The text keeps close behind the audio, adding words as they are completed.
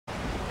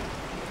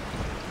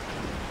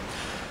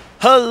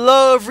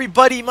Hello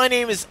everybody, my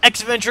name is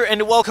X-Venture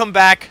and welcome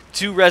back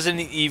to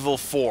Resident Evil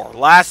 4.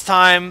 Last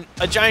time,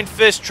 a giant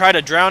fish tried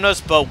to drown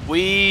us, but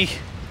we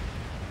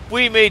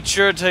made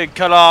sure to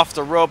cut off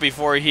the rope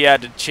before he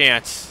had the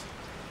chance.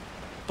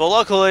 But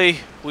luckily,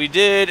 we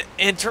did,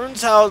 and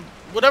turns out,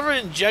 whatever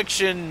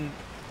injection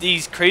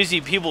these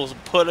crazy people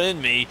put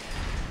in me,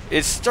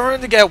 it's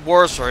starting to get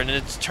worse, and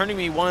it's turning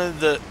me one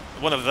of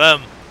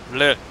them.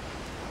 Blech.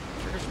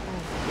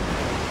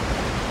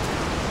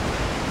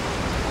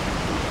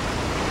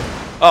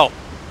 Oh,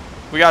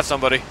 we got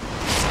somebody.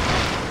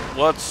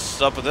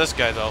 What's up with this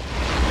guy, though?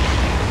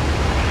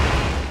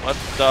 What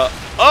the?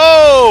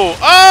 Oh!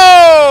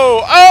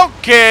 Oh!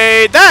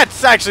 Okay!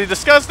 That's actually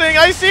disgusting!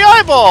 I see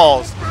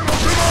eyeballs!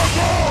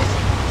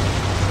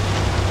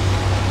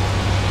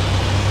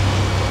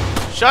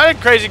 Shut it,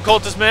 crazy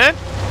cultist man!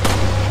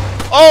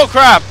 Oh,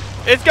 crap!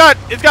 It's got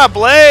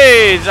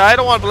blades! I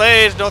don't want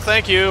blades, no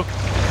thank you.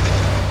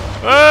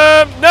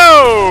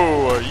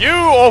 No! You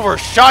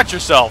overshot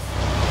yourself!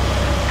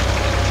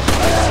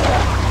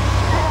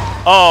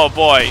 Oh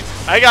boy,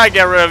 I gotta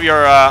get rid of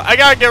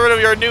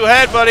your new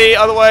head, buddy.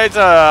 Otherwise,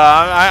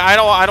 I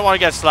don't want to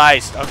get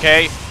sliced.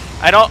 Okay,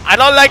 I don't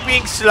like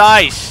being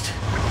sliced.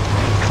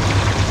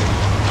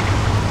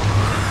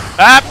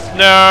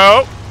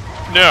 No.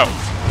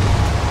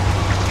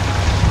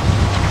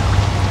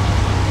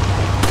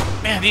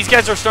 Man, these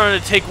guys are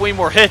starting to take way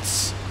more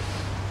hits.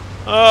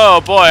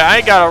 Oh boy, I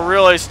gotta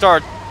really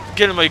start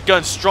getting my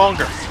gun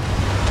stronger.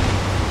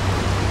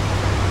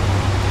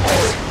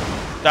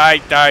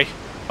 Die.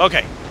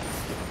 Okay.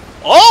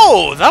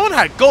 Oh, that one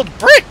had gold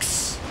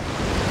bricks.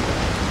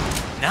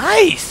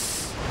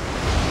 Nice.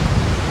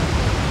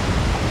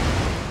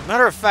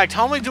 Matter of fact,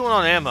 how am I doing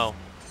on ammo?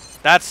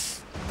 That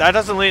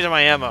doesn't lead to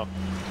my ammo.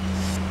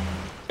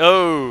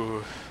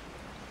 Oh.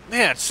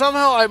 Man,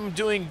 somehow I'm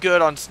doing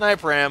good on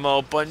sniper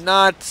ammo, but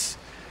not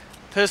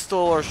pistol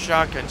or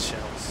shotgun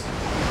shells.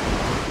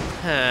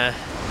 Huh.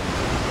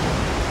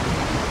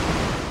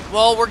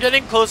 Well, we're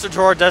getting closer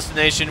to our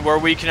destination where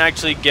we can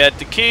actually get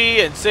the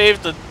key and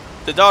save the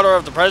daughter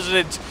of the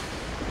president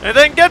and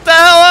then get the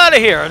hell out of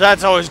here.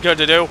 That's always good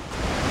to do.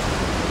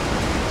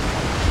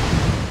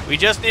 We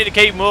just need to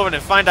keep moving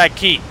and find that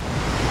key.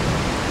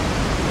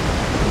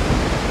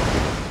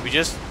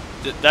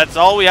 That's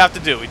all we have to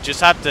do. We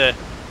just have to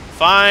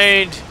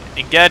find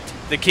and get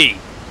the key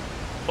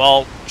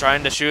while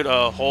trying to shoot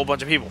a whole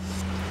bunch of people.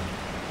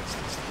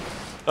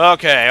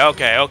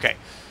 Okay.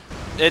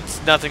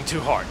 It's nothing too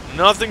hard.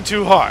 Nothing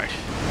too hard.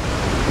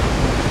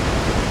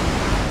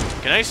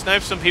 Can I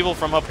snipe some people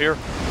from up here?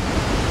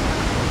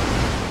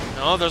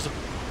 No, there's a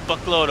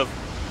buckload of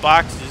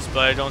boxes,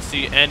 but I don't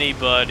see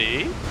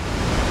anybody.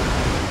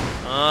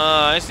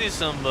 I see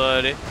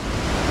somebody.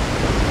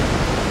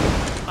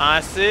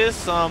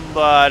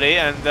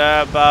 And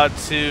they're about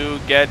to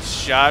get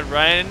shot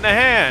right in the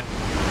hand.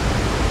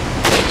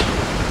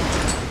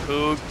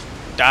 Who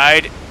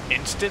died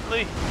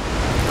instantly?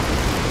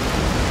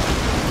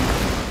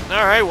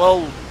 Alright,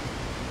 well,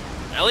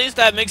 at least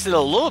that makes it a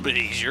little bit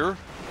easier.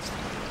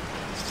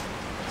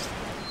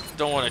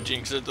 Don't want to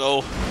jinx it,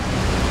 though.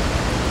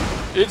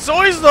 It's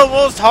always the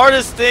most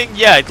hardest thing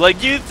yet.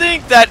 Like, you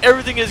think that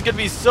everything is going to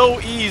be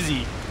so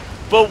easy.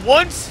 But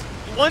once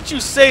you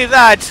say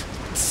that,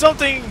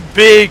 something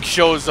big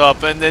shows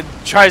up and then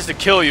tries to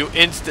kill you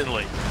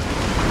instantly.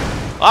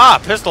 Ah,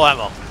 pistol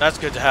ammo. That's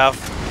good to have.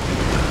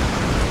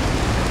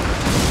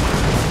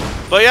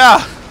 But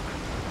yeah.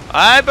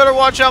 I better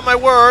watch out my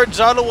words,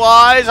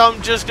 otherwise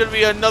I'm just gonna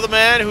be another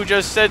man who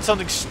just said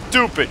something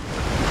stupid.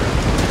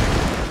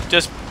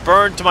 Just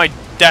burned to my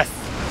death.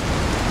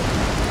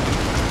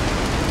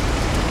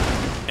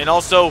 And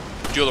also,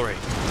 jewelry.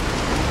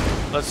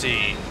 Let's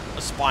see,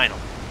 a spinal.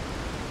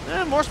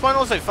 The more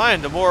spinals I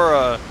find, the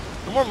more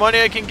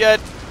money I can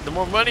get. The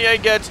more money I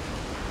get,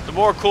 the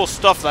more cool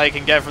stuff that I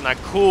can get from that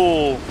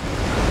cool,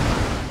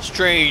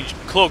 strange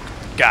cloak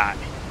guy.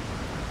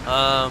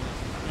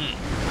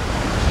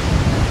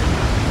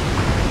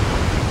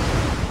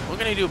 What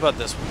can I do about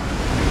this one?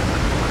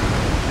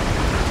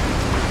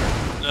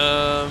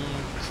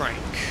 Crank.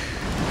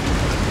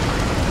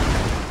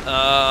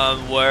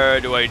 Where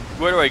do I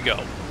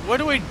go? What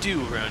do I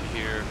do around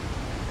here?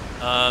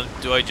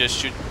 Do I just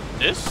shoot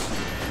this?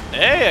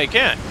 Hey, I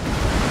can.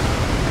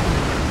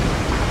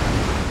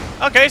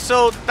 Okay,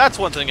 so that's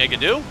one thing I can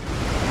do.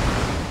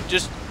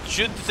 Just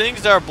shoot the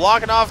things that are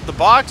blocking off the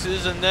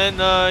boxes, and then,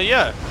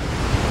 yeah.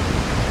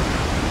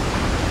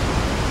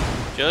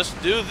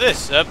 Just do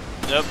this. Yep.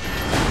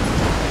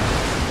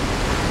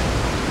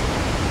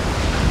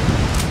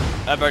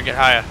 I better get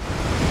higher.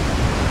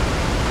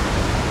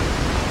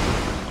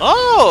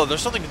 Oh,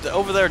 there's something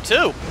over there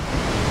too.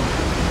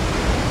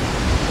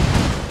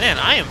 Man,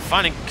 I am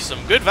finding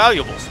some good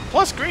valuables.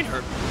 Plus green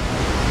herb.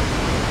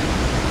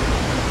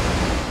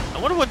 I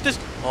wonder what this...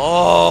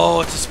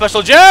 Oh, it's a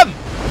special gem!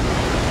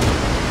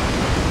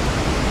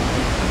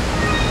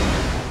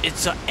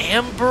 It's an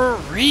amber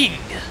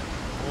ring.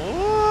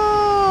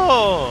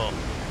 Oh.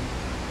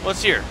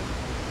 What's here?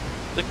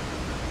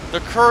 The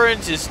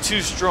current is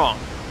too strong.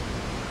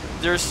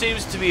 there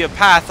seems to be a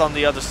path on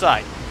the other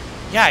side.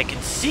 Yeah, I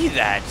can see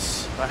that.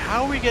 But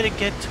how are we going to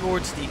get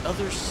towards the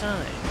other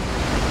side?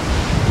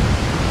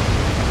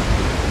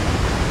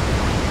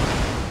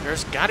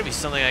 There's got to be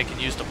something I can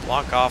use to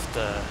block off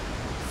the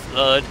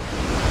flood.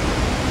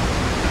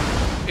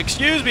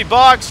 Excuse me,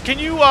 Box. Can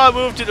you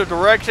move to the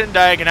direction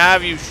that I can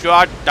have you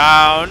shot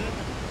down?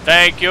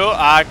 Thank you.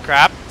 Ah,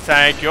 crap.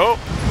 Thank you.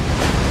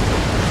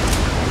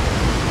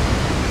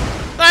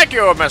 Thank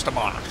you, Mr.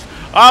 Box.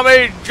 I'll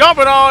be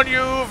jumping on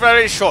you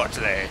very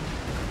shortly.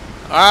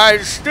 I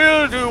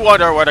still do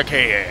wonder where the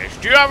key is.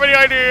 Do you have any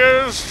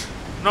ideas?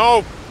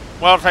 No?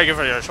 Well, thank you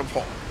for your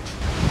support.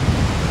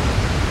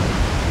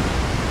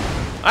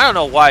 I don't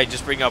know why I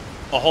just bring up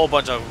a whole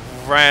bunch of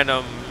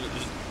random...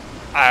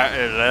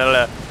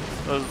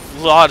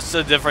 lots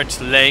of different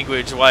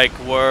language-like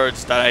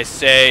words that I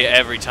say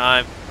every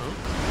time.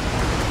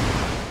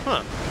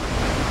 Huh.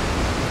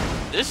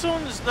 This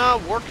one is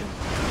not working.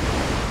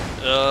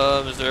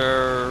 Is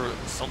there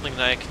something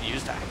that I can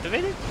use to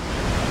activate it?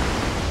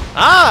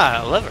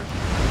 Ah, a lever.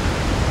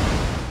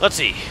 Let's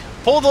see.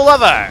 Pull the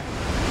lever.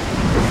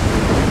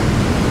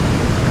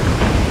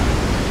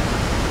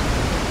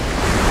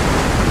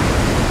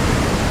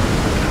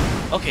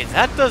 Okay,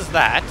 that does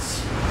that.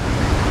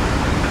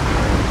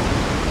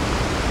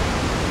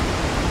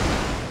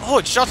 Oh,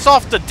 it shuts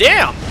off the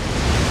dam.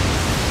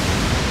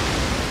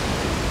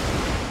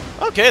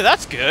 Okay,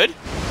 that's good.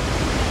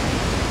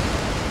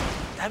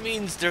 That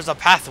means there's a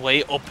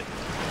pathway open.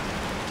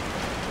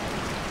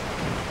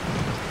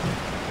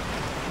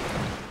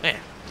 Man,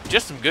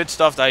 just some good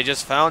stuff that I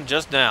just found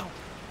just now.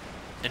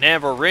 An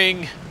amber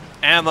ring,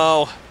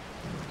 ammo.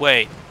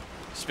 Wait,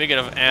 speaking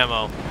of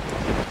ammo.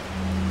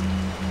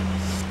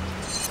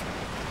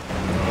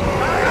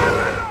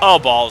 Oh,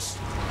 balls.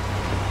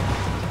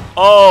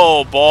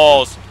 Oh,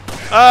 balls.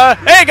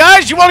 Hey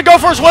guys, you want to go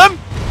for a swim?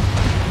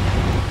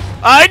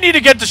 I need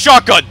to get the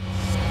shotgun.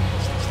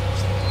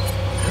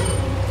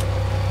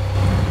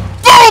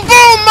 Boom,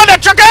 boom, mother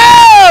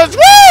truckers!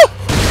 Woo!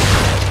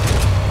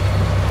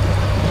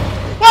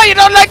 Why you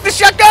don't like the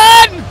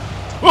shotgun?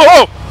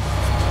 Whoa!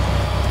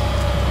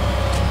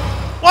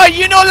 Why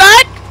you don't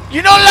like?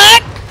 You don't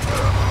like?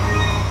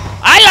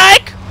 I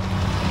like.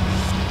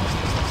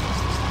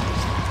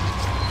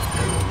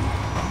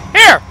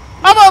 Here,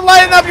 how about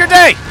lighting up your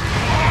day?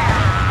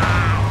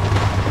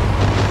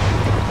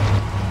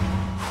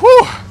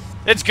 Whew!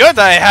 It's good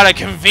that I had a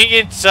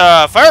convenient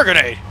fire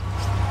grenade.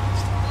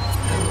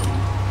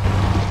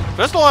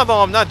 Pistol ammo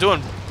I'm not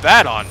doing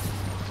bad on,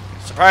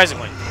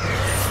 surprisingly.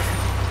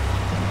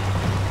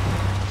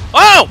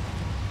 Oh!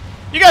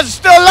 You guys are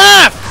still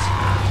alive!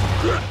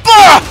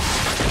 Bah!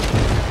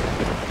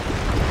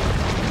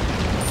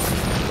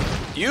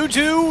 You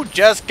two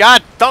just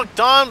got dunked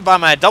on by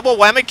my double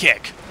whammy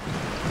kick.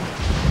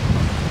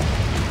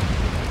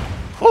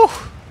 Whew!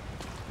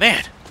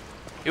 Man,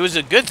 it was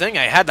a good thing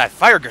I had that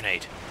fire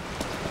grenade.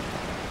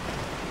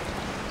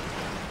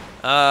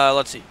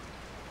 Let's see.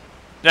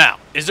 Now,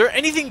 is there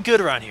anything good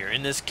around here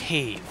in this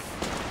cave?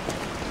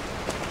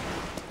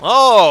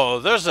 Oh,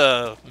 there's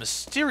a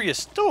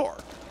mysterious door.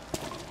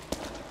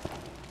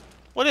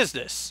 What is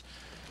this?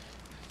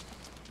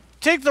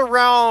 Take the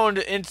round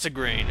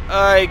Instagreen.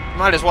 I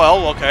might as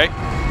well, okay.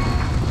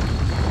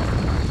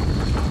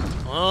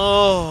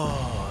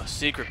 Oh,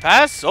 secret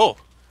pass? Oh,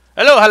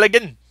 hello,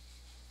 Halligan.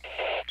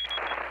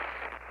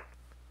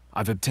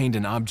 I've obtained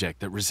an object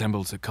that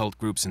resembles a cult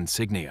group's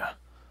insignia.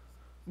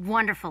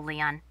 Wonderful,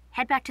 Leon.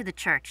 Head back to the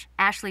church.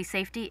 Ashely's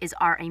safety is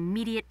our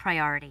immediate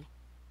priority.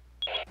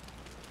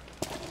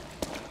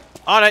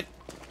 On it.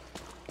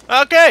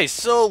 Okay,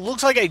 so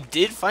looks like I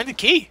did find a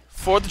key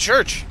for the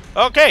church.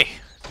 Okay,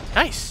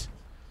 nice.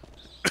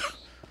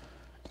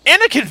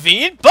 And a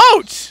convenient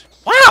boat.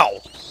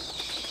 Wow.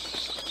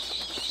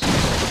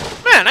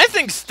 Man, I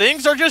think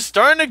things are just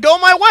starting to go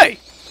my way.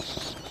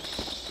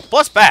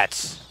 Plus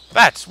bats.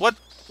 Bats,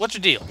 what's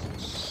your deal?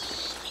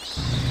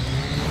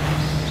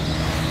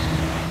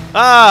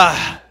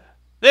 Ah,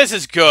 this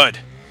is good.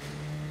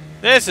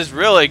 This is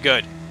really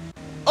good.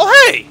 Oh,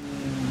 hey!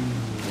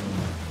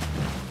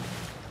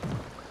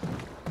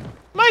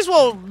 Might as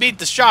well meet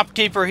the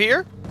shopkeeper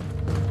here.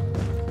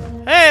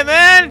 Hey,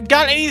 man,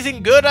 got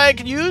anything good I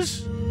can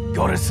use?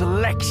 Got a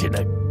selection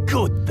of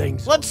good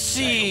things. Let's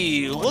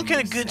see. What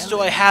kind of goods do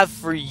I have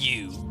for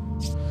you?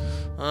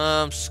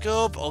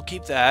 Scope, I'll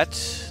keep that.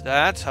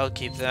 I'll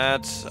keep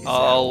that.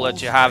 I'll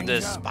let you have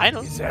this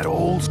spinal. Is that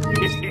all?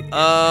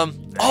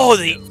 Oh,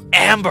 the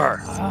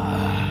amber.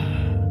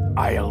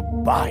 I'll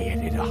buy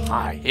it at a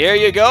high. Here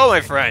you go,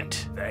 my friend.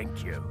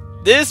 Thank you.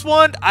 This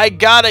one I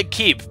gotta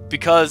keep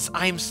because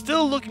I'm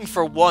still looking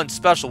for one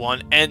special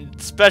one, and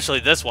especially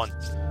this one.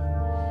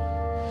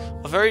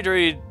 A very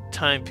dirty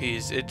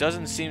timepiece. It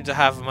doesn't seem to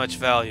have much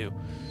value.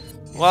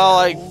 Well,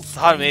 I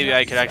thought maybe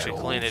I could actually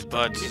clean it,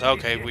 but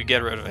okay, we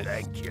get rid of it.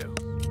 Thank you.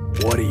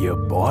 What are you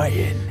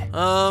buying?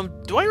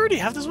 Do I already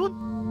have this one?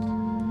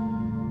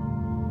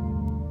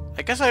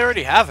 I guess I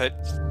already have it.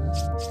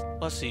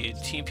 Let's see,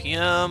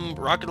 TPM,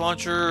 rocket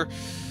launcher,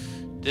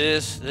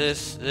 this.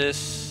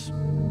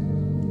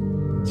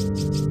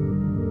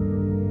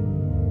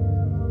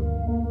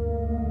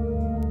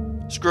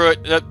 Screw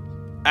it.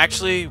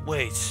 Actually,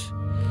 wait.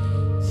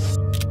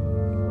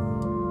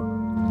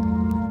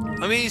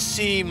 Let me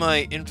see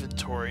my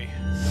inventory.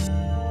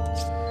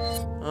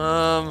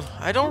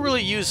 I don't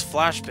really use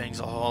flashbangs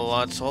a whole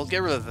lot, so I'll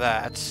get rid of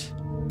that.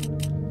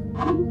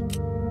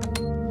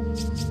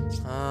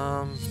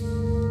 I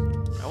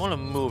want to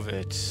move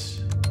it.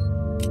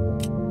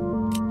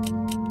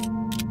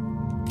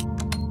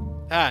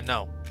 Ah,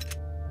 no.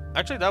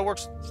 Actually, that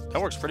works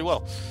pretty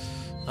well.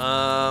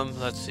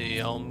 Let's see.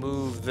 I'll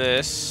move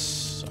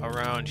this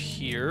around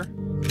here.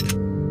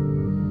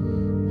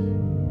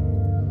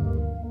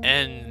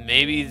 And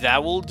maybe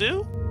that will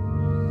do?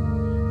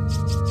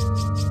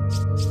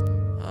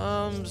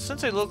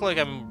 Since I look like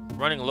I'm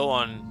running low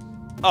on...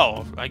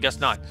 Oh, I guess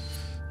not.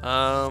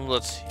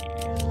 Let's see.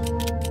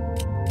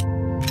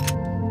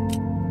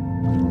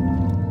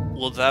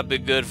 Will that be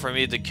good for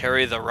me to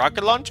carry the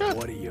rocket launcher?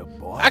 What are you,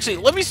 boy? Actually,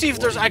 let me see if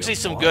there's actually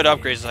some good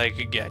upgrades I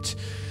could get.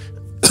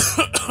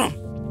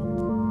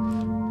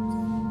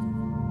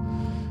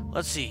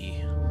 Let's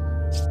see.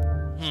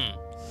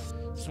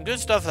 Some good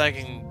stuff that I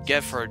can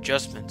get for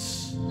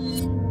adjustments.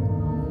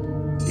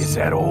 Is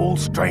that all,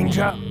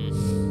 stranger?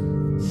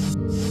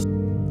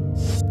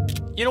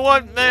 You know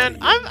what, man?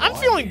 I'm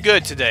feeling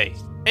good today.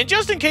 And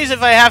just in case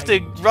if I have to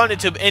run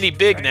into any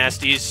big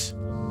nasties...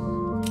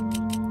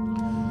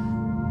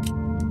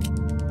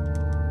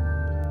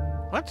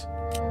 What?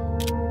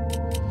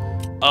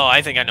 Oh,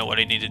 I think I know what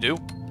I need to do.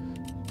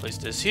 Place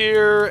this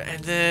here,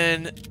 and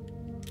then...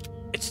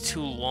 It's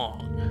too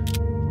long.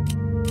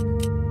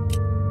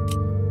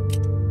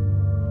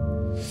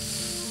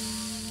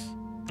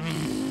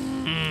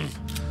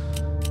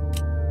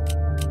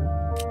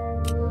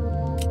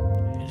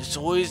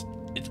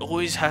 It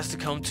always has to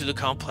come to the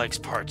complex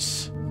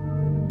parts.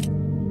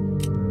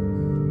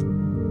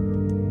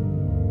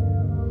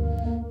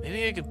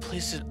 Maybe I could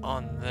place it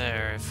on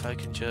there if I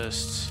can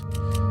just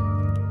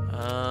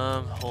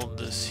hold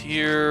this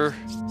here.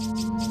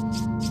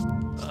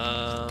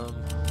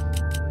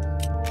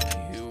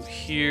 You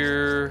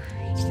here,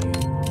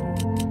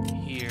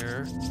 you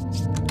here.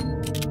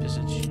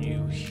 Visit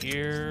you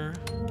here.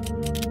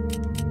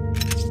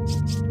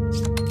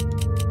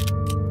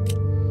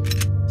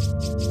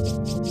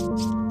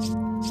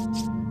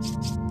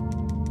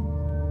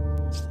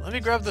 Let me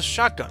grab the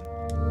shotgun.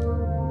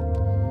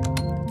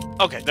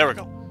 Okay, there we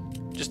go.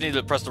 Just need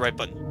to press the right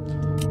button.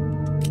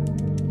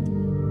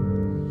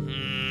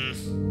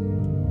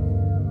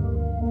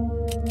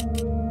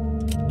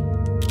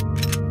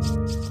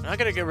 I'm not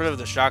gonna get rid of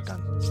the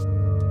shotgun.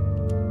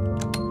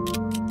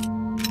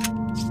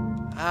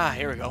 Ah,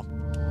 here we go.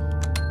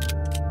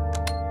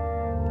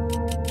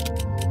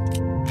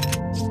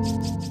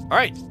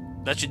 Alright,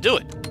 that should do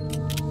it.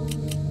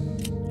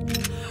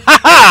 Ha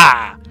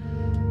ha!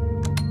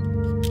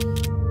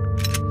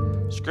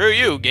 Screw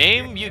you,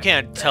 game. You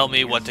can't tell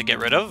me what to get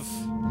rid of.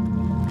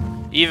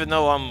 Even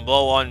though I'm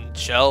low on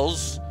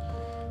shells.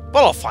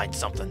 But I'll find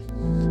something.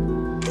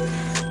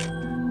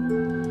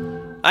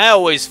 I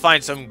always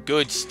find some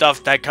good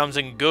stuff that comes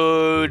in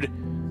good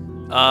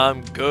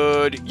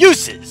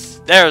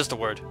uses. There's the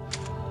word.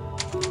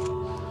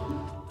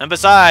 And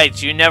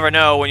besides, you never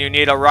know when you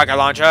need a rocket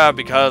launcher,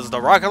 because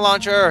the rocket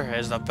launcher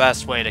is the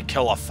best way to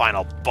kill a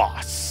final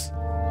boss.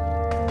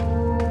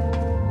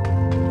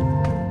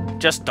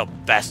 Just the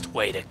best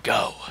way to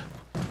go.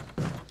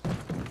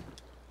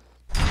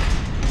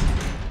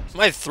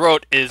 My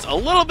throat is a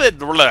little bit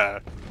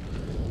bleh.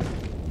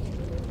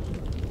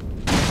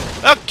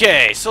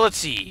 Okay, so let's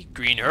see.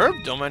 Green herb?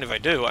 Don't mind if I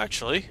do,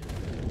 actually.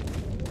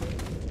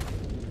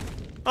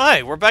 Oh,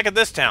 hey, we're back at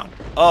this town.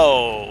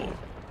 Oh.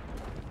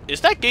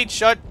 Is that gate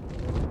shut?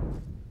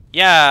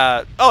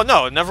 Yeah. Oh,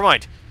 no, never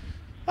mind.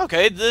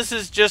 Okay, this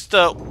is just,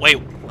 wait.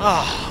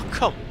 Oh,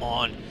 come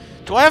on.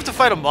 Do I have to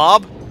fight a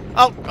mob?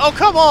 Oh,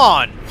 come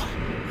on!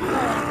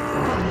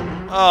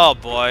 Oh,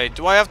 boy.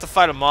 Do I have to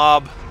fight a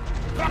mob?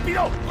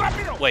 Rapido,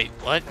 rapido. Wait,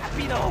 what?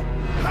 Rapido.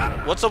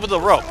 What's up with the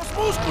rope?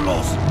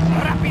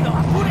 Rapido,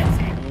 apúrense.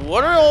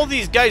 What are all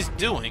these guys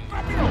doing?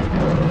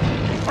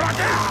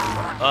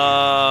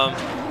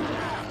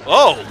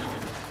 Oh!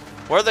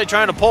 What are they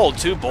trying to pull?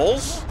 2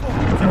 bulls?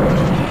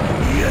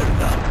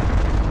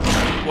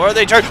 What are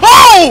they trying?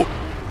 Oh!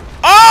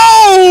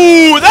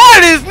 Oh!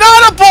 That is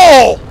not a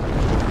bull!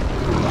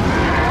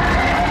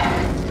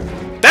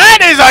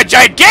 That is a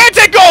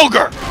gigantic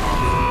ogre!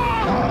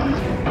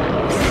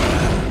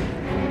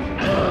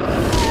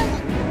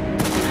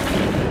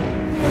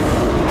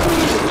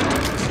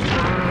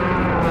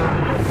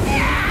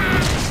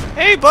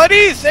 Hey,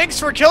 buddy! Thanks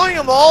for killing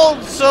them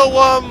all. So,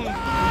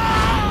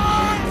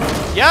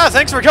 yeah,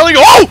 thanks for killing.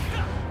 Oh!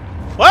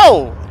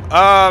 Well,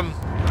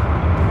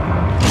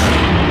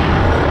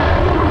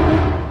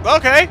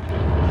 okay.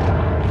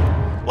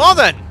 Well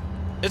then,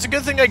 it's a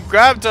good thing I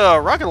grabbed a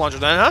rocket launcher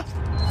then, huh?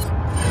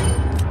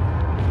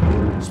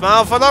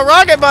 Smile for the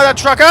rocket, mother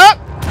trucker!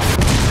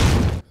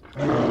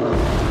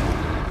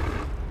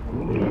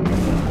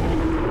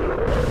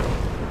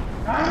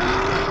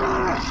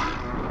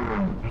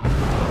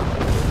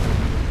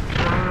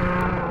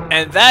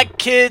 And that,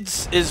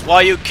 kids, is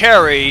why you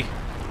carry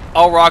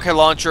a rocket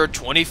launcher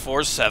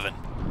 24/7.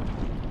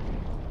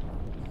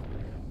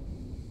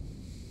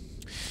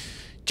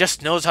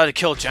 Just knows how to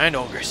kill giant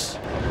ogres.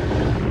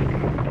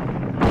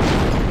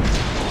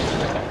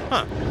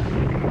 Huh.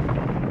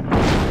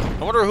 I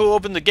wonder who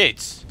opened the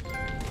gates.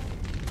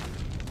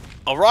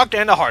 A rock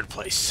and a hard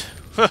place.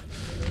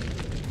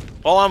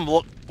 Well, I'm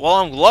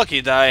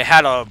lucky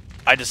that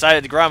I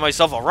decided to grab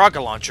myself a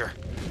rocket launcher.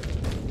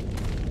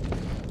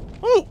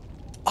 Ooh!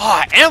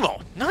 Ah,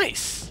 ammo!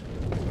 Nice!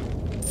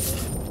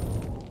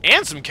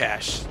 And some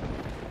cash.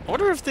 I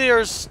wonder if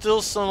there's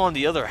still some on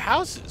the other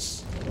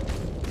houses.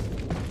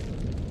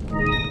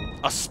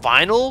 A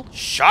spinal?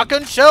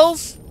 Shotgun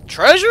shells?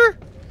 Treasure?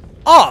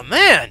 Oh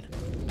man!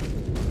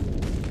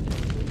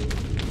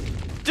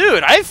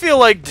 Dude, I feel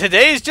like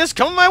today's just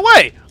coming my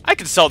way. I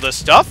can sell this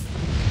stuff.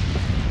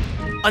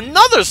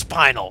 Another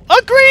spinal!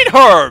 A green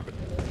herb!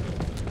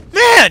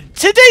 Man,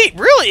 today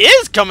really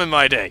is coming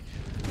my day.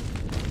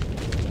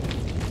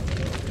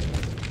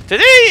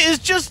 Today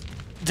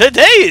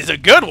is a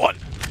good one.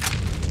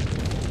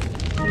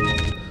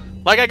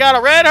 Like I got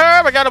a red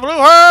herb, I got a blue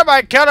herb,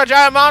 I killed a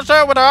giant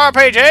monster with an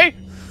RPG.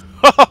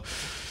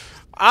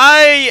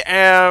 I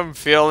am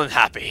feeling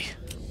happy.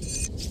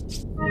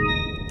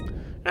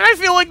 And I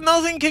feel like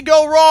nothing can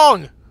go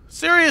wrong.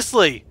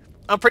 Seriously.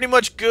 I'm pretty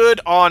much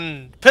good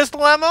on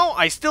pistol ammo.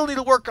 I still need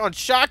to work on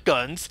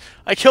shotguns.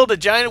 I killed a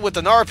giant with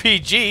an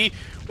RPG,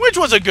 which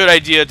was a good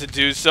idea to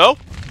do so.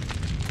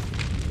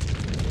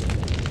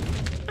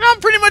 And I'm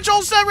pretty much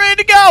all set,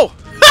 ready to go.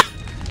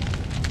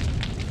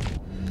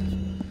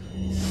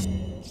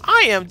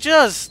 I am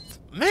just,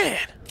 man.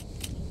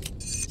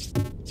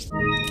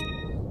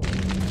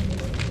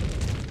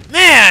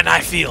 Man,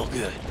 I feel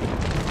good.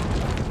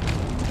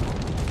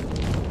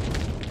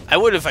 I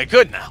would if I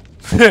could now.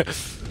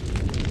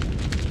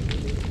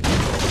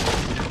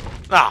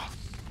 Ah.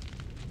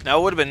 Now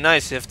it would have been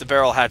nice if the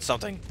barrel had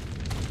something.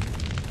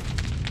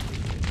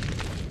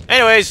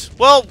 Anyways,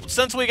 well,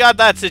 since we got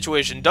that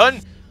situation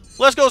done,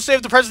 let's go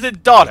save the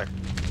president's daughter.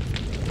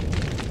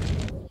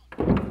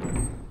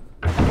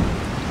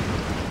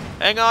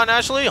 Hang on,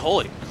 Ashely.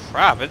 Holy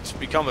crap, it's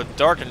become a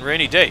dark and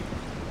rainy day.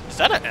 Is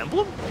that an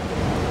emblem?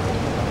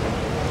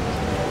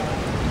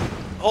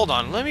 Hold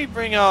on, let me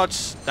bring out...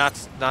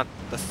 That's not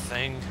the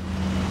thing.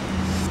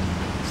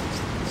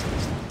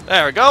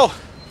 There we go.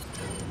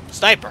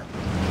 Sniper.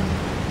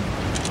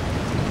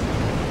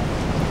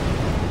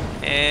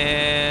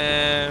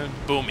 And...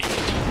 boomy.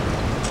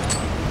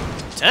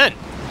 10.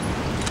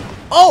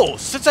 Oh,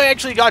 since I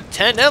actually got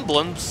 10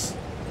 emblems,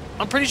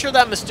 I'm pretty sure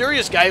that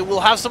mysterious guy will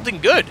have something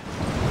good.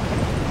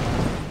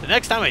 The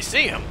next time I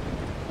see him.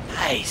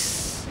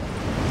 Nice.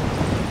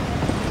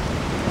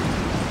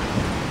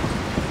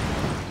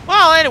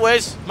 Well,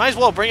 anyways, might as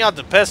well bring out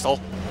the pistol.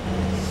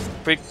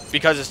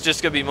 Because it's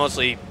just gonna be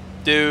mostly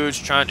dudes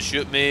trying to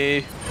shoot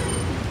me.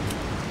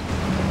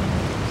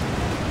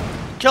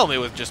 Kill me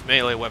with just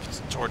melee weapons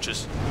and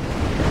torches.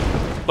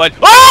 But,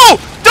 oh!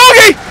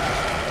 Doggy!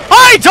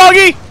 Hi,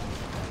 doggy!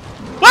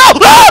 Oh!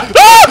 Ah!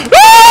 Ah!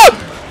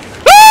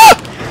 Ah!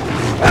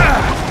 Ah!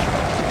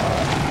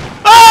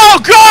 Oh,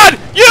 God!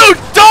 You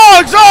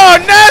dogs are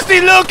nasty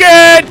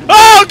looking!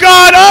 Oh,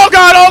 God! Oh,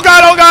 God! Oh,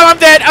 God! Oh, God! I'm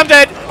dead! I'm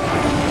dead!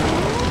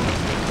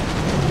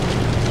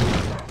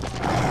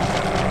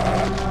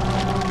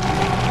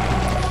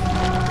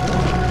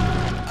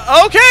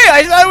 Okay,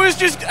 I was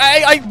just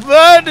I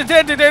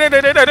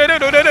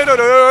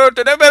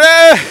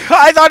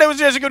thought it was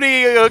just gonna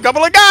be a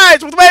couple of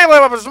guys with melee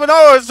weapons, but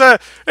no,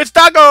 it's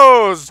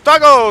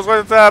doggos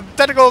with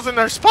tentacles in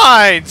their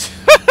spines.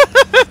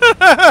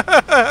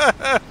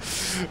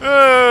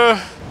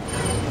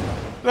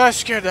 That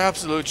scared the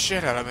absolute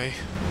shit out of me.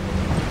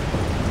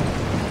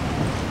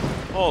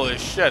 Holy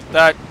shit!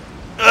 That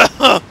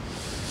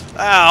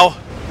ow.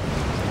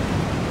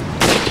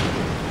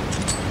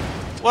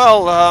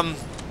 Well,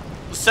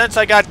 since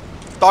I got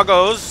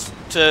doggos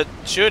to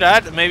shoot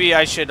at, maybe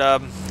I should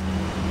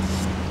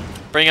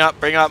bring out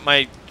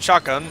my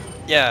shotgun.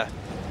 Yeah,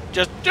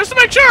 just to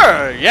make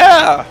sure.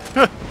 Yeah.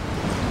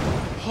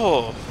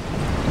 Oh.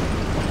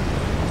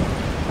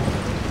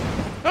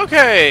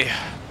 Okay,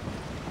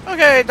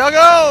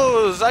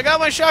 doggos. I got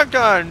my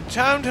shotgun.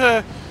 Time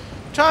to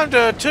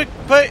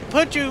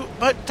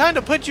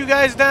put you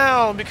guys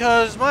down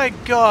because my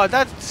God,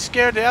 that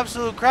scared the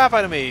absolute crap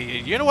out of me.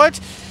 You know what?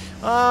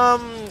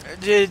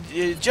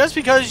 Just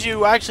because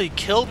you actually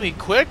killed me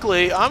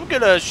quickly, I'm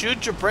gonna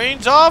shoot your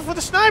brains off with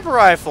a sniper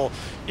rifle.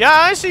 Yeah,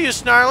 I see you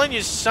snarling,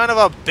 you son of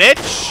a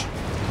bitch.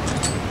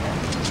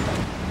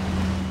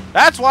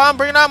 That's why I'm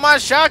bringing out my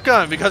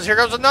shotgun, because here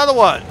comes another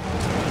one.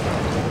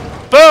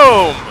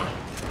 Boom!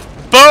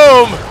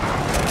 Boom!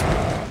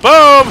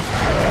 Boom!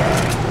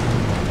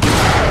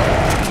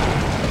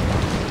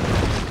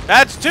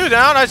 That's 2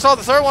 down. I saw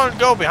the 3rd one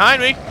go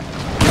behind me.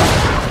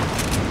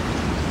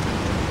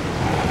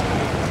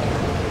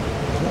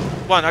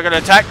 One, I'm gonna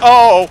attack.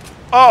 Hold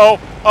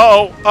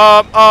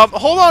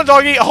on,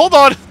 doggy. Hold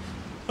on.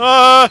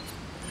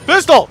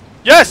 Pistol.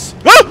 Yes.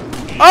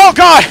 Oh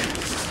God.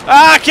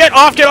 Ah, get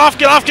off, get off,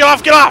 get off, get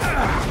off, get off!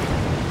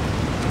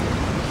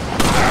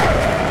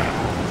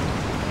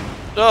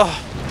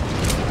 Ugh.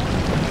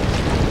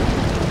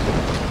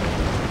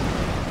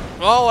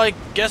 Well, I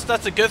guess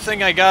that's a good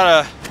thing I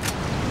got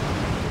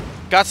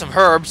some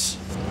herbs.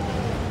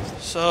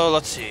 So,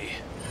 let's see.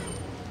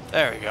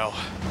 There we go.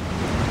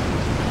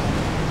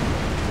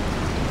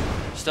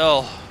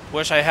 Still,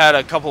 wish I had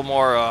a couple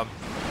more,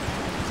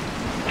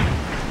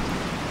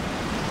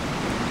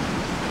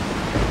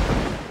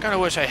 kinda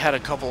wish I had a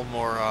couple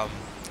more,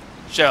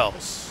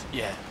 shells.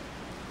 Yeah.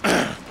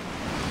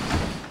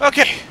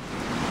 Okay.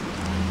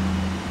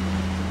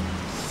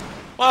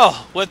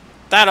 Well, with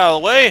that out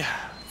of the way,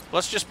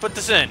 let's just put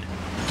this in.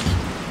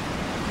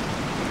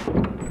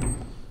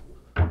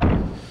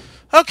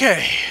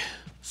 Okay.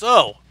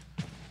 So.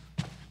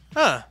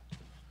 Huh.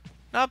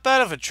 Not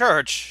bad of a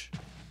church.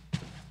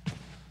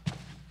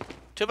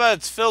 Too bad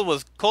it's filled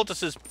with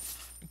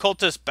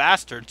cultist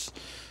bastards.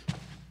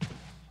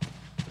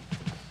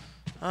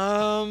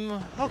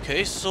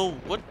 Okay, so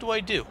what do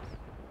I do?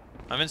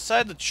 I'm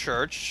inside the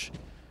church.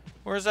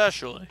 Where's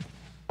Ashely?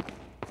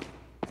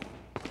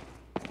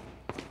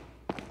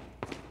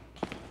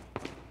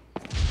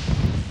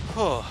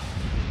 Oh.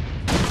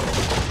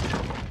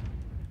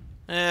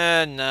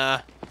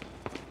 Nah.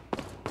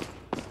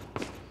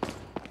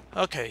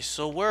 Okay,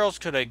 so where else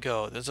could I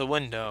go? There's a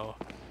window.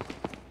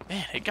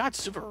 Man, it got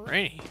super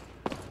rainy.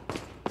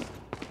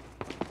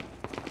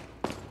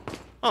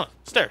 Oh,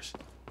 stairs.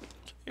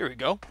 Here we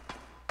go.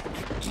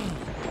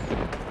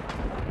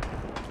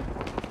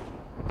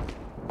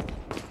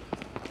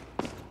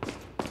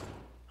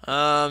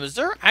 Is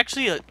there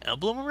actually an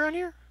emblem around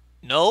here?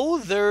 No,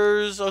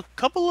 there's a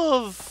couple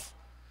of...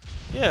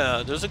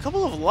 Yeah, there's a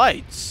couple of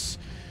lights.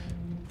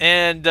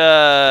 And,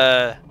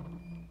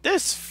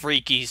 this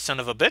freaky son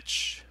of a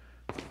bitch.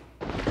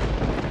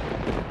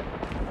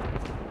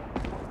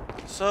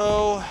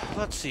 So,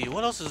 let's see,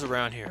 what else is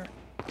around here?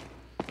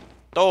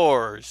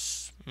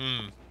 Doors.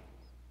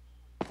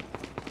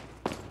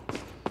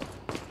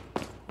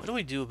 What do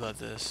we do about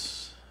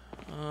this?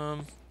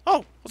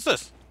 Oh, what's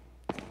this?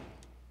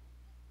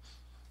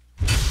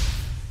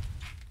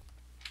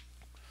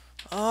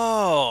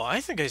 Oh, I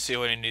think I see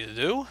what I need to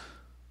do.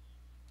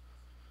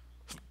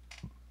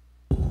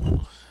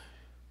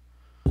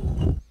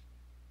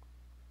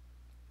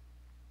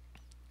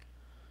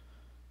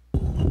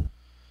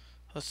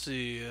 Let's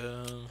see,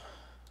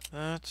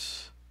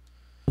 that's...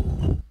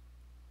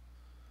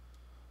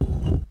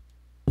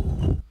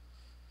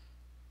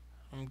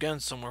 I'm getting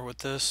somewhere with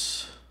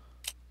this.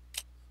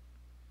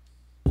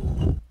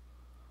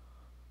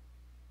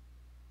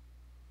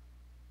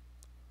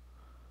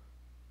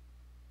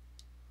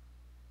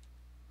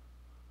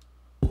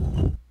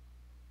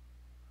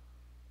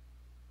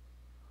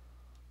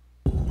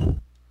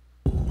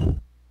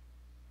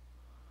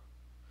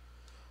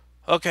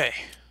 Okay,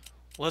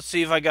 let's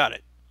see if I got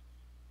it.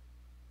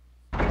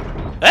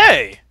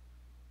 Hey!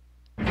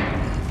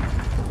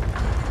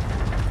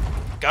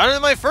 Got it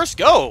in my first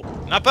go!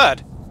 Not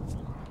bad.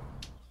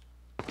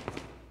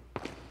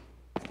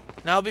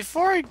 Now,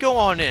 before I go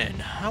on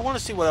in, I want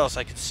to see what else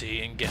I can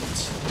see and get.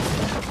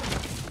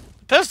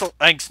 Pistol,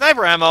 like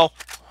sniper ammo.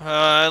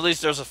 At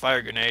least there's a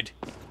fire grenade.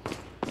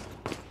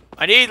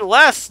 I need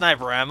less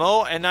sniper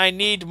ammo, and I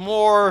need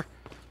more...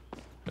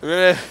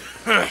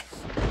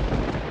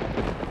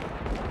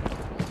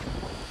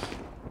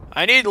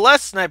 I need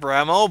less sniper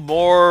ammo,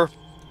 more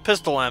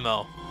pistol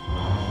ammo.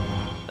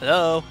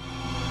 Hello?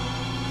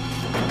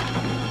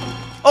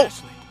 Oh,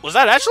 Ashely. was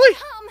that Ashely?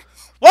 Come.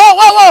 Whoa,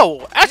 whoa,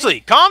 whoa!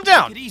 Ashely, calm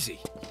down! Take it easy.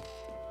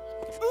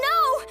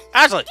 No!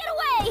 Ashely! Get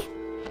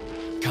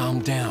away! Calm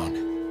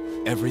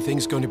down.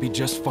 Everything's going to be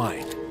just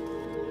fine.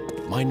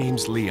 My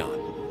name's Leon.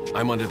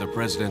 I'm under the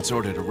President's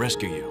order to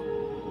rescue you.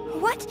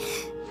 What?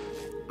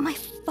 My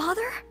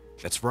father?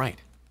 That's right.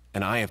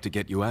 And I have to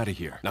get you out of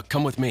here. Now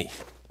come with me.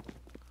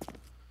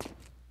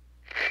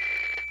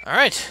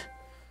 Alright.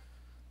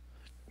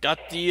 Got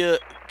the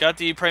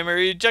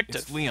primary objective.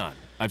 It's Leon.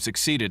 I've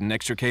succeeded in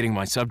extricating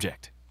my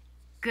subject.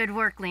 Good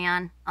work,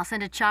 Leon. I'll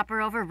send a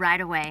chopper over right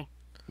away.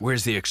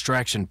 Where's the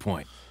extraction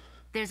point?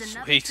 There's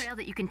another Sweet. trail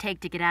that you can take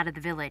to get out of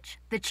the village.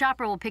 The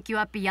chopper will pick you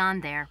up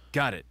beyond there.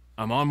 Got it.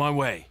 I'm on my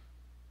way.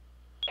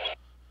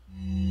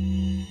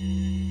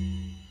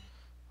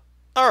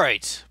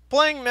 Alright.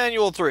 Playing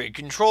Manual 3.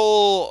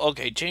 Control...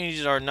 Okay,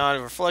 changes are not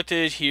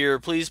reflected here.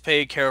 Please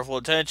pay careful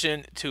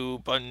attention to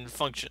button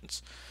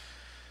functions.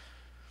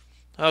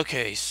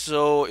 Okay,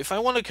 so if I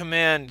want to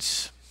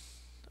command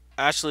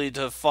Ashely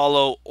to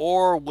follow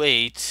or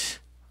wait,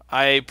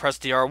 I press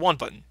the R1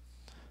 button.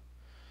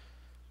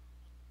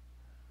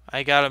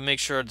 I gotta make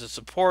sure to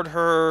support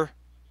her.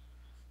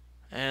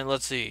 And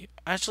let's see.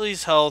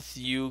 Ashely's health,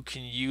 you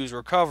can use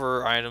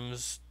recover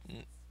items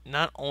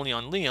not only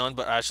on Leon,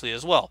 but Ashely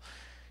as well.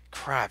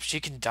 Crap, she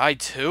can die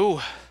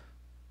too?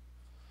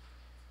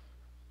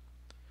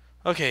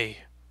 Okay,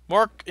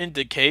 mark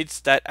indicates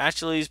that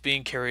Ashely is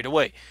being carried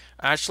away.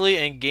 Ashely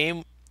and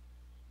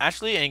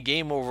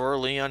game over.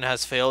 Leon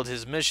has failed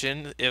his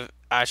mission if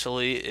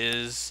Ashely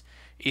is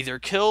either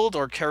killed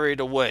or carried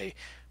away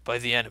by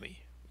the enemy.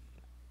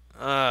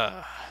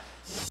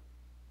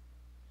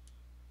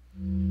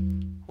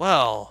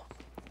 Well,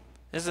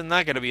 isn't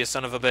that gonna be a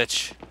son of a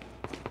bitch?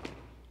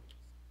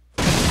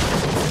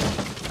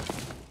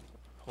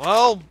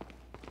 Well,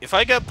 if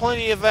I got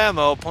plenty of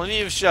ammo,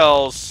 plenty of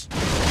shells,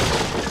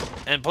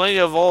 and plenty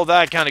of all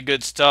that kind of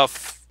good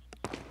stuff,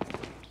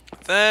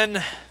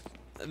 then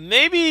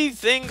maybe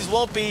things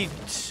won't be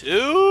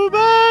too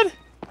bad?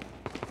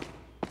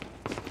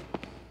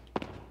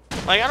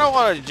 Like, I don't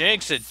want to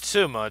jinx it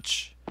too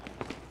much.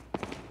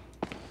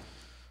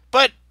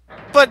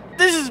 But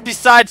this is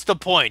besides the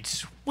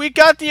point. We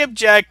got the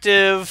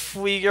objective.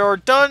 We are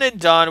done and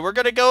done. We're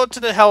gonna go to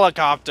the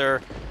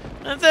helicopter.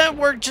 And then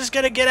we're just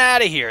gonna get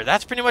out of here.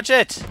 That's pretty much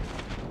it.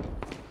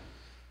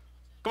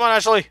 Come on,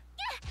 Ashely.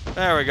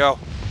 There we go.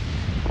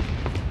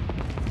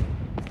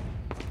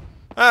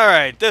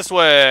 Alright, this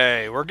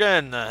way. We're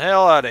getting the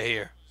hell out of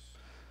here.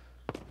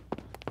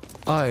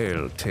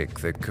 I'll take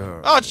the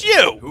girl. Oh, it's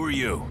you! Who are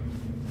you?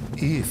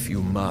 If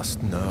you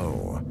must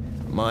know,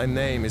 my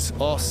name is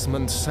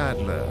Osmond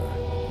Sadler,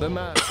 the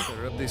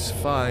master of this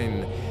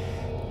fine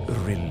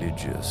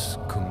religious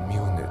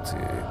community.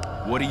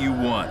 What do you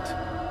want?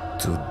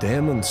 To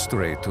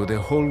demonstrate to the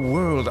whole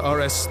world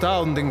our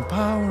astounding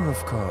power,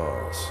 of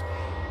course.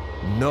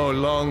 No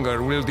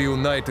longer will the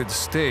United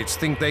States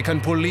think they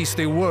can police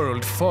the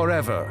world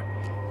forever.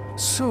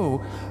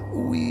 So,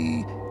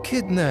 we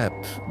kidnap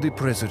the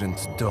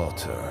president's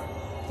daughter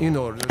in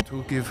order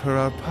to give her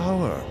our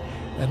power,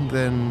 and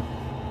then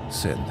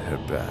send her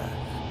back.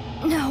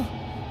 No.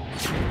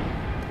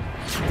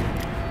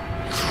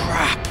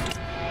 Crap.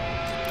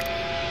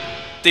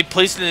 They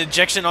placed an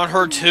injection on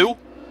her too?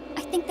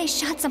 I think they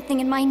shot something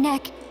in my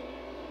neck.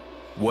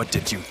 What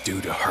did you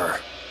do to her?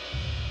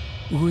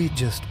 We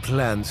just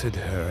planted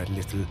her a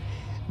little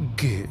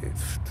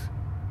gift.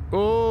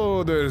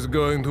 Oh, there's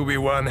going to be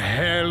one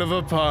hell of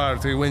a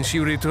party when she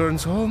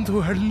returns home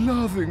to her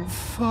loving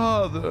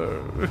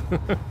father.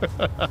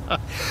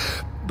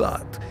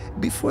 But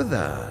before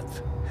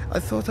that, I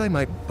thought I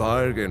might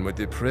bargain with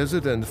the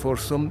president for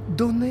some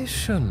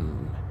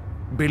donation.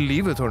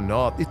 Believe it or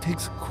not, it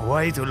takes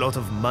quite a lot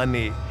of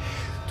money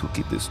to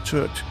keep this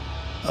church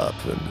up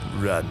and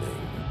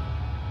running.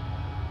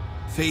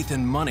 Faith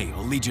and money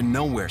will lead you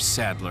nowhere,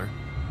 Sadler.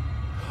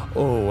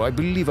 Oh, I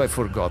believe I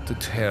forgot to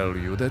tell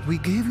you that we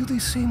gave you the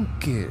same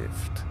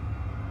gift.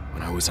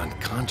 When I was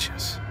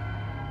unconscious.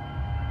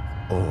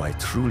 Oh, I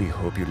truly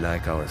hope you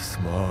like our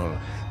small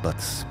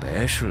but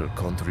special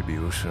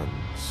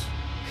contributions.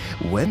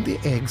 When the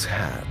eggs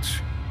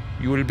hatch,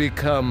 you will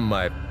become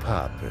my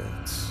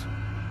puppets.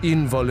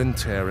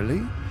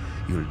 Involuntarily,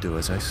 you'll do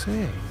as I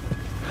say.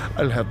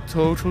 I'll have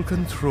total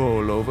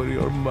control over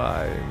your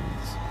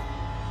minds.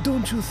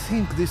 Don't you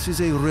think this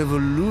is a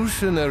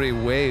revolutionary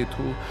way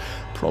to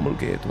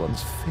promulgate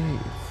one's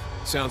faith?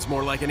 Sounds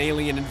more like an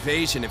alien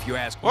invasion if you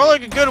ask me. More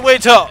like a good way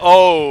to...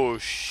 Oh,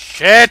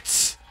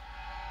 shit.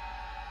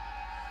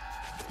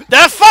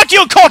 Fuck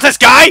you, cultist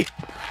guy!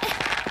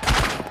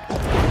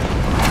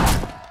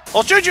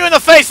 I'll shoot you in the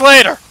face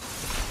later!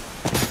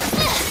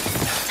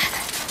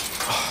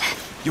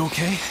 You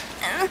okay?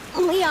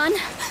 Leon,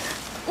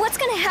 what's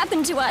gonna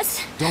happen to us?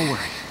 Don't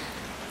worry.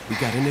 We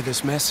got into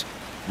this mess.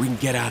 We can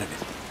get out of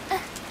it.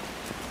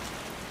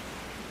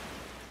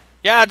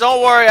 Yeah,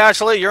 don't worry,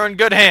 Ashely. You're in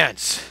good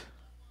hands.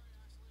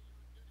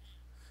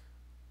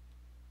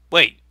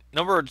 Wait,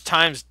 number of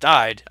times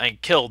died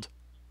and killed.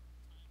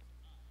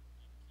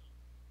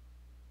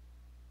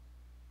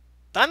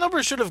 That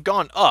number should have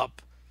gone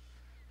up.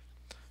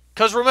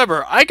 Because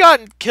remember, I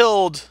got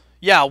killed,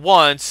 yeah,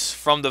 once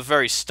from the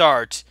very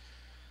start.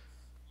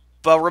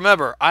 But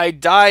remember, I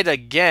died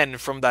again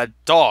from that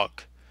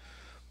dog.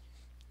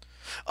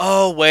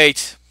 Oh,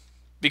 wait.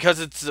 Because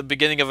it's the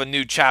beginning of a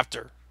new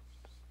chapter.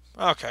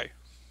 Okay.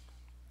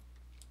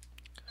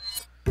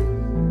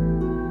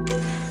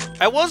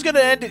 I was going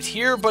to end it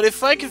here, but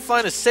if I can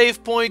find a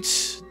save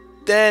point,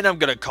 then I'm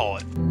going to call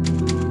it.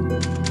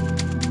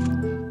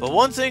 But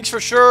one thing's for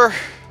sure,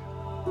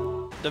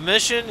 the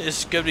mission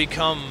is going to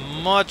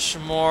become much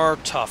more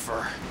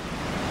tougher.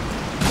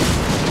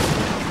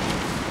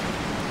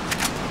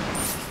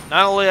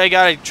 Not only I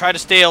got to try to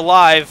stay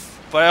alive,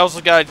 but I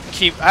also got to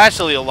keep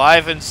Ashely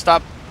alive and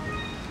stop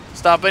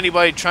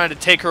anybody trying to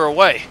take her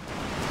away.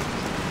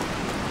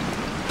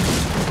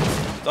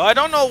 Though I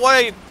don't know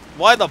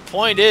why the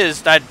point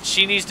is that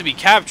she needs to be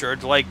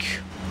captured. Like,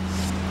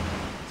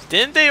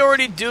 didn't they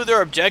already do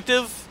their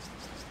objective?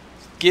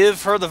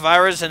 Give her the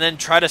virus and then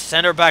try to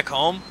send her back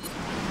home?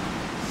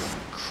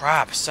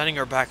 Crap, sending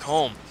her back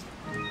home.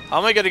 How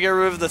am I going to get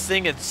rid of the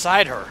thing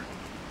inside her?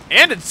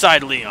 And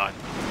inside Leon?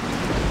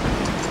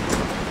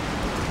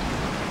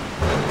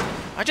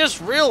 I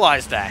just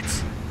realized that.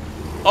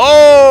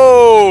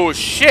 Oh,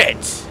 shit.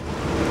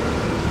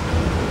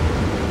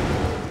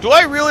 Do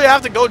I really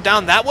have to go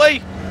down that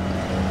way?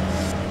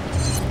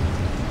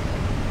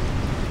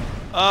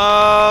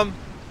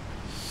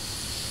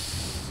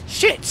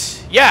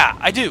 Shit. Yeah,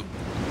 I do.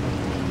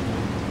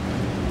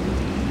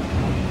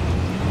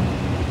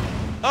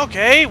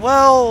 Okay,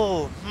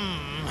 well,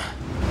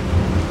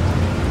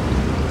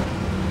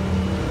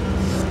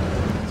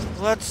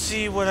 let's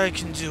see what I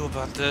can do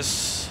about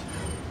this.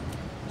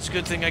 It's a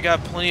good thing I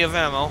got plenty of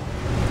ammo.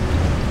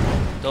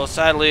 Though,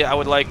 sadly, I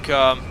would like,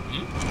 Can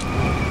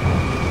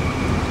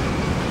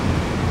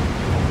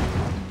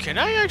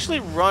I actually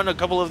run a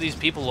couple of these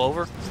people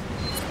over?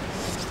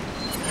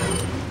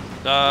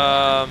 Can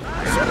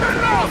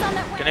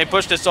I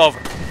push this over?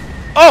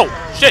 Oh,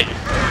 shit!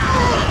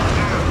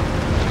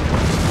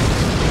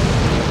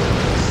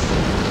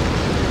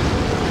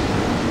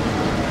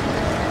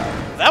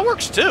 That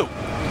works too.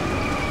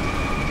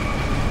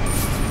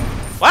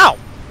 Wow.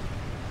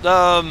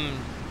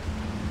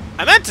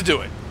 I meant to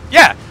do it.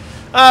 Yeah.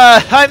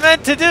 I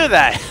meant to do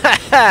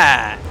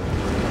that.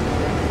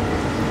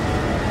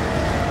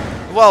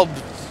 Well,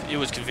 it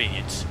was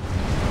convenient.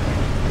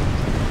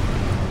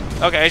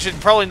 Okay, I should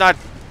probably not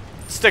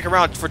stick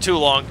around for too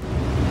long.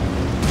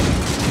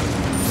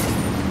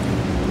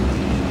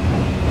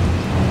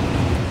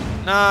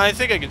 Nah, I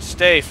think I can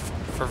stay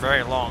for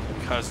very long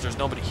because there's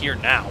nobody here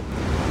now.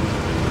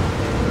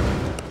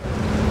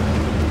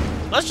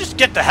 Let's just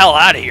get the hell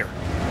out of here.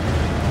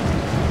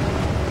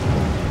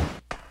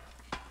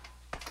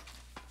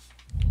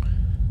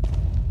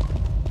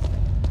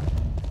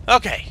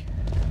 Okay.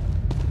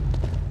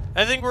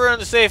 I think we're in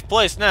a safe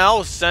place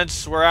now,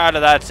 since we're out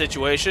of that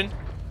situation.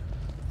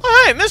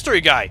 Oh, hey,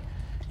 mystery guy.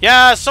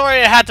 Yeah,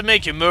 sorry I had to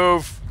make you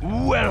move.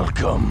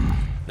 Welcome.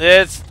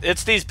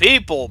 It's these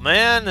people,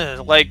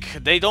 man.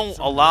 Like, they don't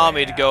allow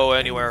me to go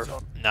anywhere.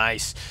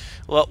 Nice.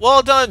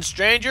 Well done,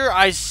 stranger.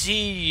 I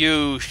see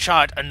you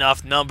shot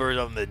enough numbers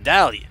of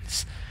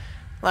medallions.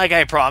 Like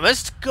I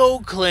promised, go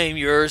claim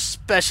your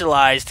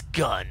specialized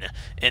gun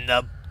in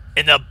the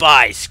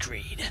buy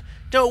screen.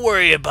 Don't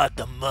worry about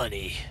the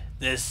money.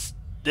 This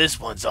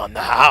one's on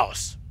the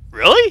house.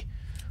 Really?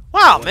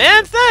 Wow,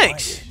 man,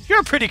 thanks.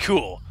 You're pretty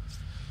cool.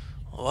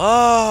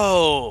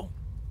 Whoa.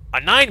 A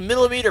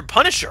 9mm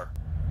Punisher.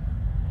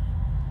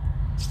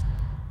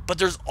 But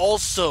there's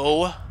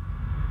also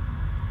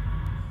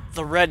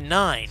the Red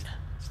 9.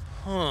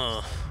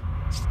 Huh.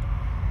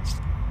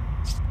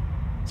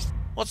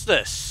 What's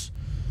this?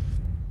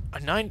 A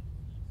 9...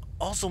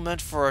 Also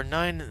meant for a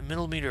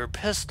 9mm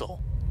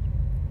pistol.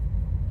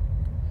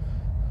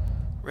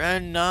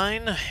 Red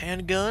 9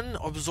 handgun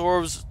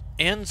absorbs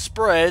and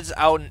spreads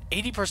out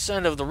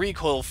 80% of the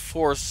recoil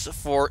force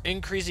for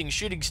increasing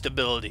shooting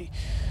stability.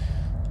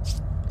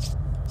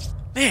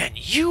 Man,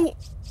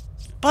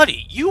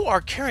 buddy, you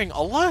are carrying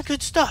a lot of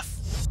good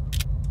stuff.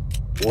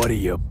 What are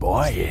you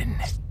buying?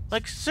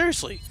 Like,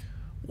 seriously,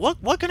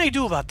 what can I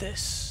do about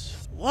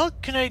this?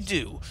 What can I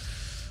do?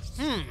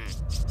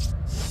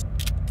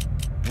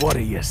 What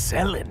are you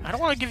selling? I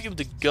don't want to give you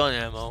the gun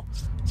ammo.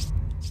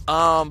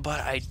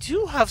 But I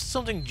do have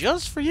something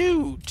just for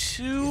you.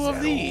 Two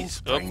of these.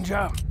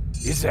 Stranger?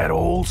 Is that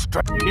all,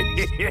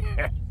 stranger?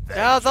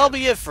 Yeah, that'll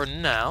be it for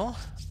now.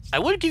 I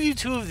would give you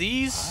two of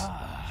these,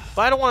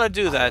 but I don't want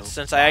to do that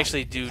since I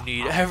actually do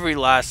need every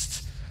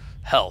last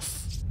health.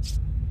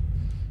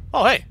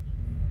 Oh, hey.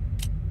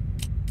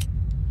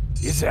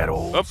 Is that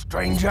all,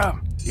 stranger?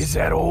 Is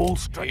that all,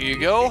 stranger? Here you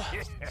go.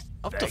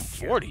 Up to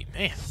 40,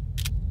 man.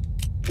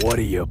 What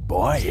are you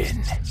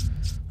buying?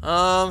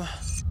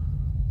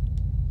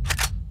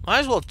 Might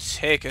as well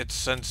take it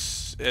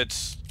since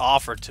it's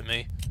offered to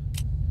me.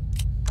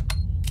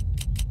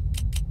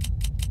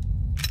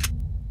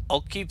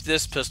 I'll keep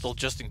this pistol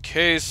just in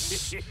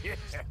case.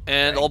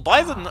 And I'll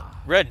buy the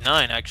Red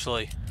 9,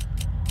 actually.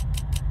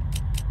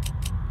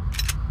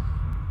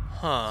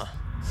 Huh.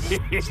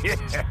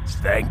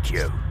 Thank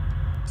you.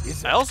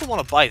 I also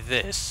want to buy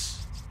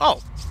this.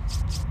 Oh.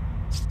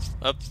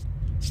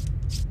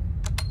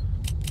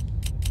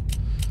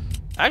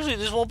 Actually,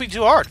 this won't be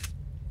too hard.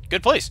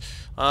 Good place.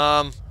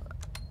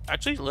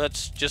 Actually,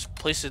 let's just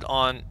place it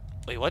on...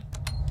 Wait, what?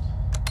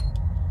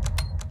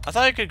 I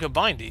thought I could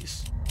combine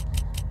these.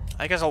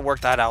 I guess I'll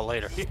work that out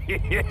later.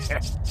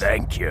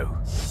 Thank you.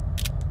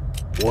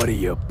 What are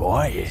you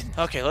buying?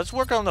 Okay, let's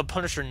work on the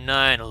Punisher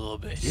 9 a little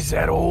bit. Is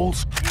that all?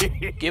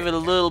 Give it a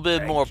little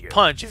bit more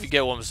punch, if you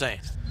get what I'm saying.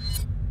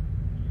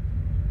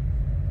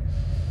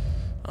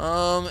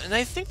 And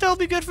I think that'll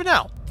be good for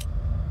now.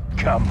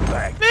 Come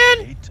back.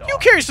 Man, you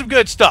carry some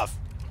good stuff.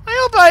 I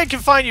hope I can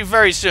find you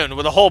very soon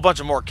with a whole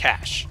bunch of more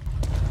cash.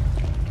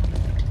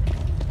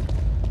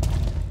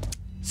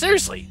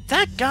 Seriously,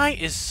 that guy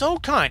is so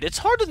kind. It's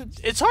hard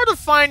to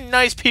find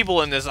nice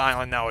people in this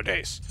island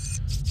nowadays.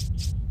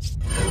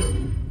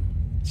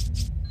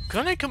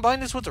 Couldn't I combine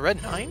this with the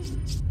Red 9?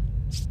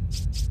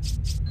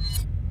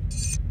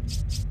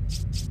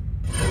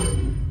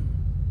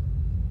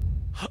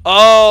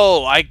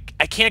 Oh, I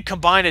can't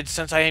combine it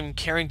since I am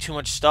carrying too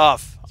much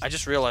stuff. I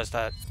just realized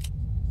that.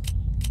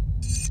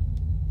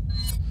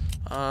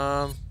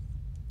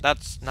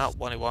 That's not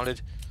what I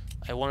wanted.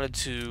 I wanted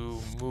to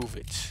move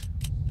it.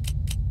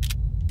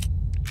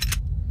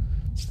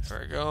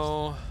 There we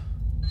go.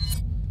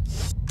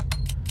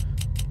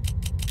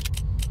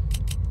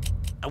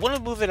 I want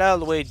to move it out of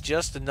the way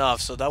just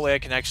enough so that way I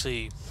can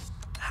actually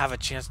have a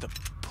chance to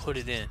put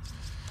it in.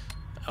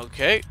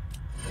 Okay.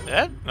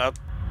 That? No.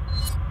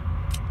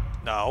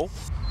 No.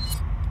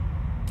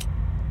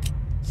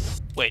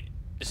 Wait,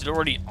 is it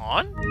already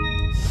on?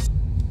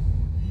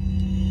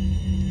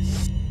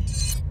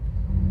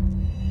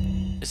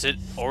 Is it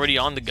already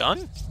on the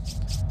gun?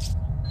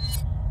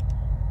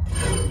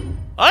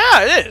 Oh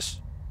yeah, it is.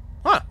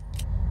 Huh.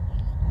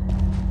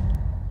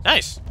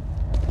 Nice.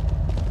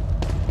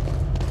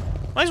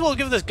 Might as well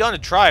give this gun a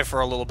try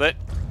for a little bit.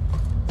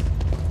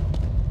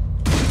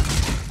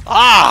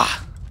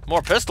 Ah!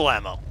 More pistol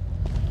ammo.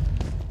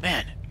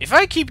 Man, if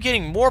I keep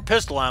getting more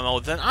pistol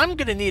ammo, then I'm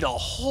gonna need a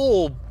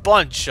whole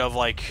bunch of,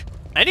 like...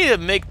 I need to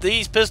make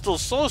these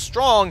pistols so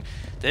strong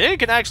that it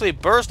can actually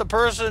burst a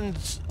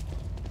person's...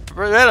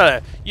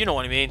 You know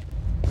what I mean.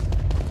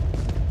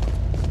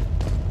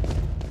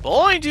 But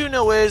all I do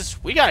know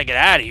is, we gotta get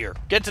out of here.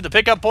 Get to the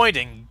pickup point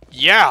and...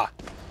 yeah!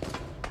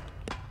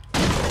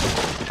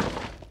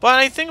 But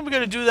I think I'm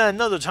gonna do that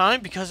another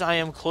time because I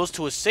am close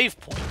to a save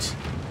point.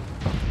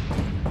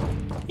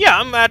 Yeah,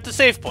 I'm at the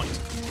save point.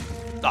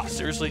 Ah,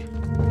 seriously?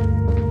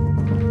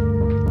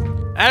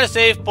 At a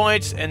save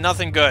point and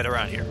nothing good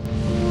around here.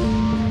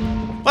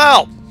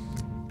 Well,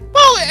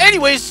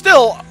 anyways,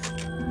 still,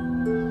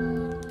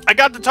 I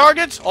got the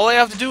targets. All I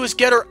have to do is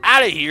get her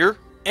out of here,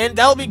 and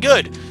that'll be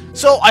good.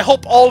 So I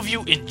hope all of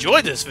you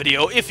enjoyed this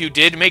video. If you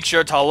did, make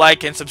sure to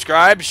like and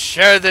subscribe.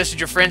 Share this with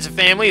your friends and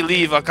family.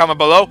 Leave a comment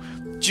below.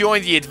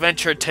 Join the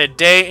adventure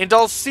today, and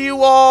I'll see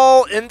you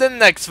all in the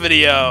next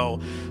video.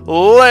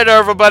 Later,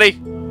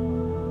 everybody.